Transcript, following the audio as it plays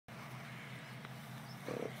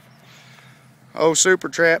Old Super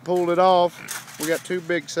Trap pulled it off. We got 2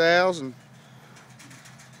 big sows and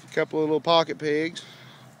a couple of little pocket pigs.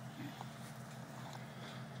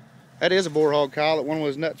 That is a boar hog, Kyle. That one with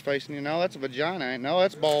his nuts facing you. No, that's a vagina, ain't? No,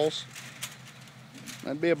 that's balls.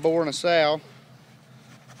 That'd be a boar and a sow.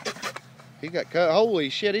 He got cut. Holy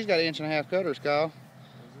shit, he's got 1.5 inch cutters, Kyle.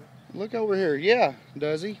 Look over here. Yeah,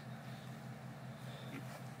 does he?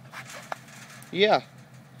 Yeah.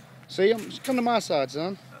 See him? Just come to my side,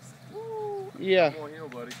 son. Yeah.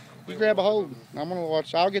 You grab a hold. I'm gonna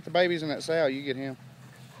watch. I'll get the babies in that sow. You get him.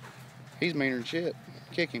 He's meaner than shit.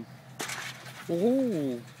 Kick him.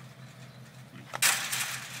 Ooh.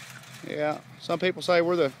 Yeah. Some people say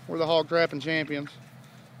we're the hog trapping champions.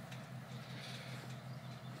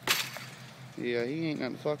 Yeah, he ain't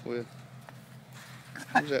nothing to fuck with.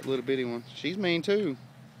 Who's that little bitty one? She's mean too.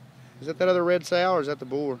 Is that other red sow or is that the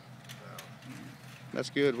boar?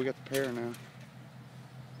 That's good. We got the pair now.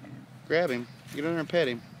 Grab him. Get in there and pet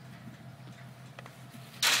him.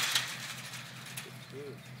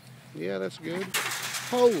 Yeah, that's good.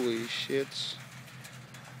 Holy shits.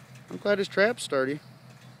 I'm glad his trap's sturdy.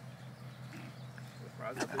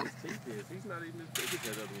 He's not even as big as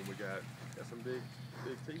that other one we got. Got some big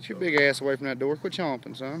teeth. Get your big ass away from that door. Quit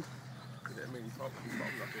chomping, son. That means he's probably not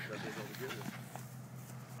that big altogether.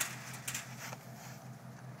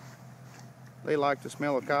 They like the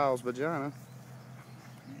smell of Kyle's vagina.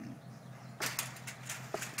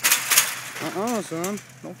 Son.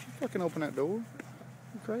 Don't you fucking open that door.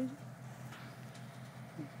 You crazy?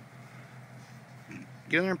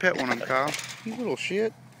 Get in there and pet one of them, Kyle. You little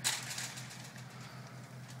shit.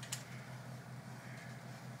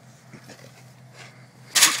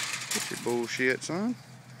 Get your bullshit, son.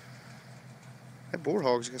 That boar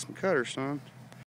hog's got some cutters, son.